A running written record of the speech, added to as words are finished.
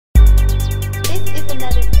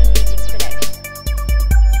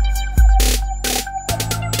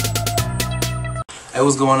Hey,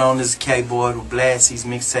 what's going on? This is K-Boy with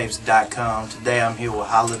BlastTheseMixtapes.com. Today I'm here with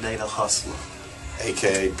Holiday the Hustler,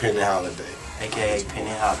 a.k.a. Penny Holiday. a.k.a. Penny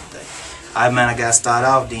Holiday. Alright, man, I got to start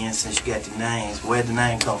off then since you got the names. Where'd the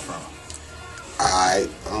name come from? Alright,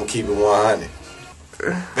 I'm going to keep it 100.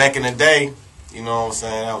 Back in the day, you know what I'm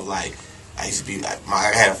saying, I was like, I used to be like,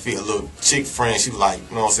 I had a little chick friend, she was like,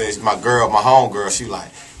 you know what I'm saying, she's my girl, my homegirl, she was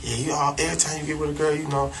like, yeah, you all, every time you get with a girl, you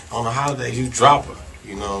know, on the holidays, you drop her.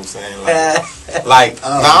 You know what I'm saying? Like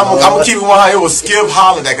now I'm gonna keep it 100. It was skip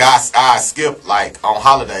holiday. I skip, like, on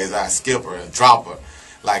holidays, I skip her and drop her.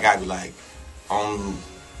 Like, I'd be like, on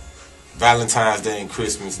Valentine's Day and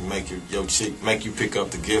Christmas, and make your chick, make you pick up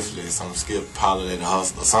the gift list on Skip Holiday the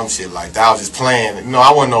Hustler, some shit like that. I was just playing. You know,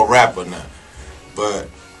 I wasn't no rapper now. But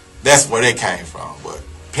that's where they came from. But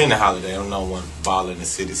Penny Holiday, I don't know one baller in the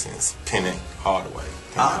city since Penny Hardaway.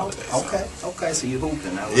 Penny Holiday, okay, so you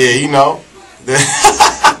hooping now. Yeah, you know.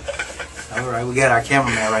 Alright, we got our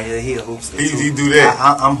cameraman right here. He a hoopster. He do that.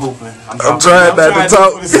 I'm hooping. I'm trying not to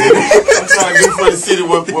talk. I'm trying to do for the city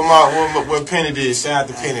what Penny did. Shout out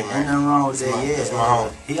to Penny, man. Ain't nothing wrong with that. Yeah, that's my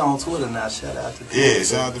home. He on Twitter now. Shout out to Penny. Yeah,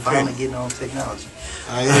 shout out to Penny. Finally getting on technology.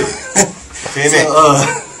 Yeah. Penny. So,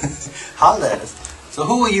 holla at us. So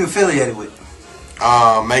who are you affiliated with?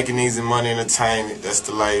 Making Easy Money Entertainment. That's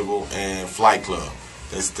the label, and Flight Club.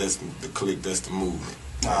 That's the clique. That's the movement.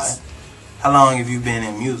 Alright. How long have you been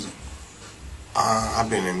in music? I've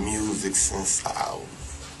been in music since I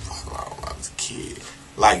was a kid.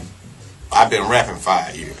 Like, I've been rapping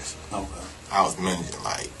 5 years. Okay. I was managing,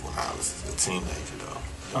 like, when I was a teenager, though.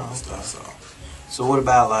 So what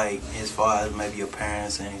about, like, as far as maybe your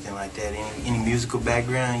parents or anything like that? Any musical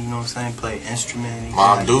background, you know what I'm saying? Play an instrument?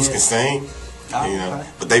 Mom Deuce can sing, oh, you know. Okay.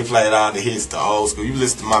 But they played all the hits, the old school. You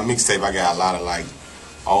listen to my mixtape, I got a lot of, like,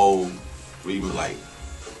 old, even, like,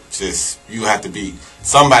 just,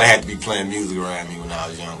 somebody had to be playing music around me when I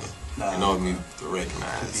was younger. In order for me to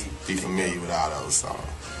recognize, be familiar with all those songs.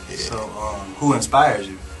 Yeah. So, who inspires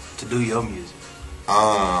you to do your music?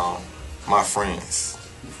 My friends.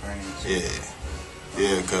 Your friends?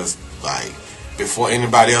 Yeah, because, like, before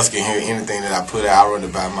anybody else can hear anything that I put out, I run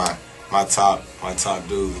it by my top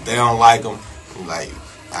dudes. If they don't like them, like,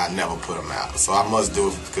 I never put them out. So I must do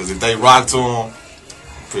it, because if they rock to them,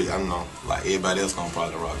 I don't know, like, everybody else gonna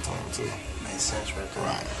probably rock to them too. Makes sense right there.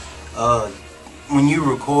 Right. When you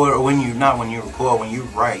record, or when you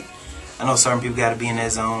write, I know certain people gotta be in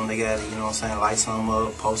that zone. They gotta, you know what I'm saying, light something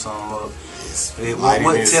up, post something up. Yes.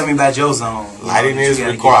 Tell me about your zone. Lighting is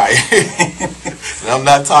required. And I'm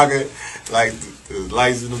not talking like the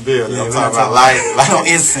lights in the building. I'm talking about light. No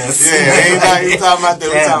incense. Yeah, ain't talking about that.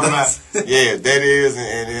 We're talking about, yeah, that is,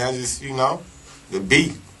 and I just, you know, the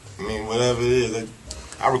beat. I mean, whatever it is.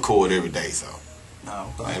 I record every day, so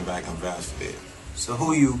anybody can vouch for that. So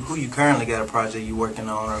who you currently got a project you working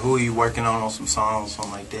on, or who are you working on some songs,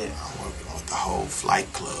 something like that? I'm working with the whole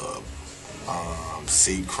Flight Club,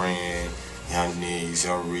 C. Cran, Young Niggs,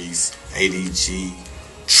 Young Reese, ADG,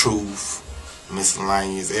 Truth,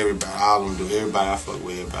 Miscellaneous, everybody, all of them do. Everybody I fuck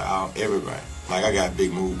with, everybody. Like, I got a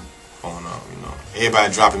big move going on, you know.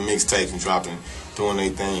 Everybody dropping mixtapes and doing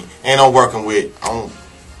their thing. And I'm working with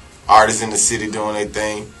artists in the city doing their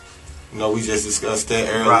thing. You know, we just discussed that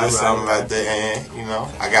earlier, something like that. And, you know,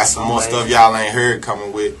 I got some more stuff y'all ain't heard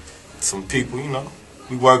coming with some people, you know.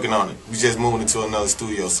 We working on it. We just moving into another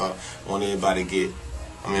studio, so I want everybody to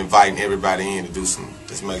I'm inviting everybody in to just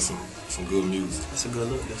make some good music. That's a good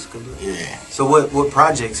look. Yeah. So what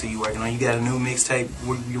projects are you working on? You got a new mixtape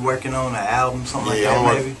you working on, an album, something like that,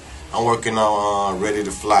 maybe? I'm working on Ready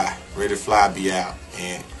to Fly. Ready to Fly be out.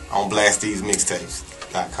 And on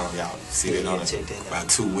BlastTheseMixtapes.com, y'all see that on it about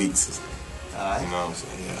 2 weeks. Alright. You know what I'm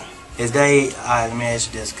saying? Yeah. Let me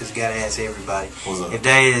ask you this, because you gotta ask everybody. What's up? If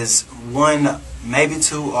there is one, maybe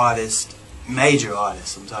two artists, major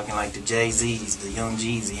artists, I'm talking like the Jay-Z's, the Young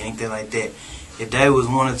Jeezy, anything like that. If there was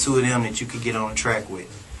one or two of them that you could get on a track with,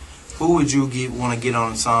 who would you want to get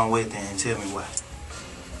on a song with, and tell me why?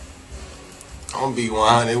 I'm gonna be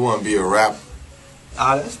 100. It wouldn't be a rapper.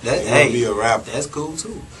 Hey, be a rapper. That's cool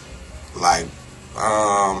too. Like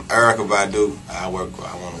Erykah Badu, I want to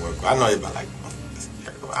work with. I know everybody like.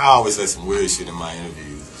 I always say some weird shit in my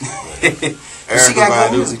interviews. Erykah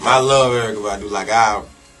Badu, I love Erykah Badu.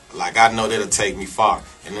 Like I know that'll take me far.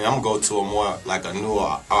 And then I'm gonna go to a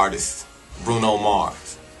newer artist, Bruno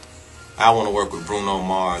Mars. I want to work with Bruno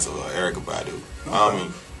Mars or Erykah Badu. Okay. I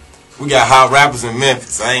mean, we got hot rappers in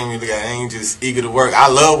Memphis. I ain't just eager to work. I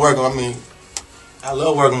love working with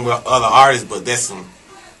other artists, but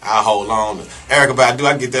I hold on to Erykah Badu.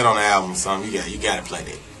 I get that on the album, son. You got to play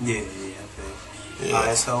that. Yeah.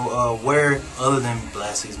 Alright, so where other than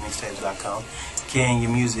BlastTheseMixtapes.com can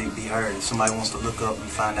your music be heard if somebody wants to look up and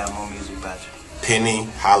find out more music about you?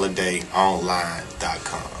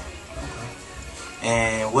 PennyHolidayOnline.com.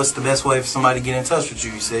 And what's the best way for somebody to get in touch with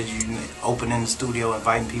you? You said you open in the studio,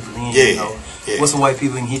 inviting people in. Yeah, you know. yeah. What's the way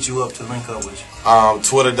people can hit you up to link up with you?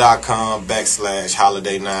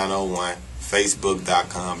 Twitter.com/Holiday901.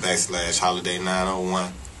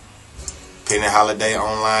 Facebook.com/Holiday901.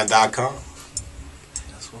 PennyHolidayOnline.com.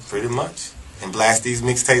 Pretty much. And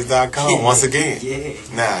BlastTheseMixtapes.com once again. Yeah.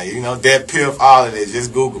 Nah, you know, Dead Piff, all of this.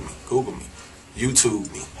 Just Google me. Google me. YouTube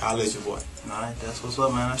me. Holla at your boy. Alright, that's what's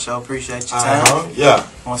up, man. I sure appreciate your time. Yeah.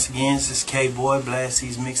 Once again, this is K-Boy,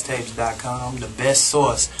 BlastTheseMixtapes.com, the best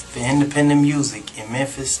source for independent music in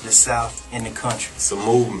Memphis, the South, and the country. It's a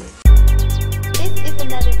movement. This is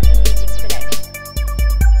another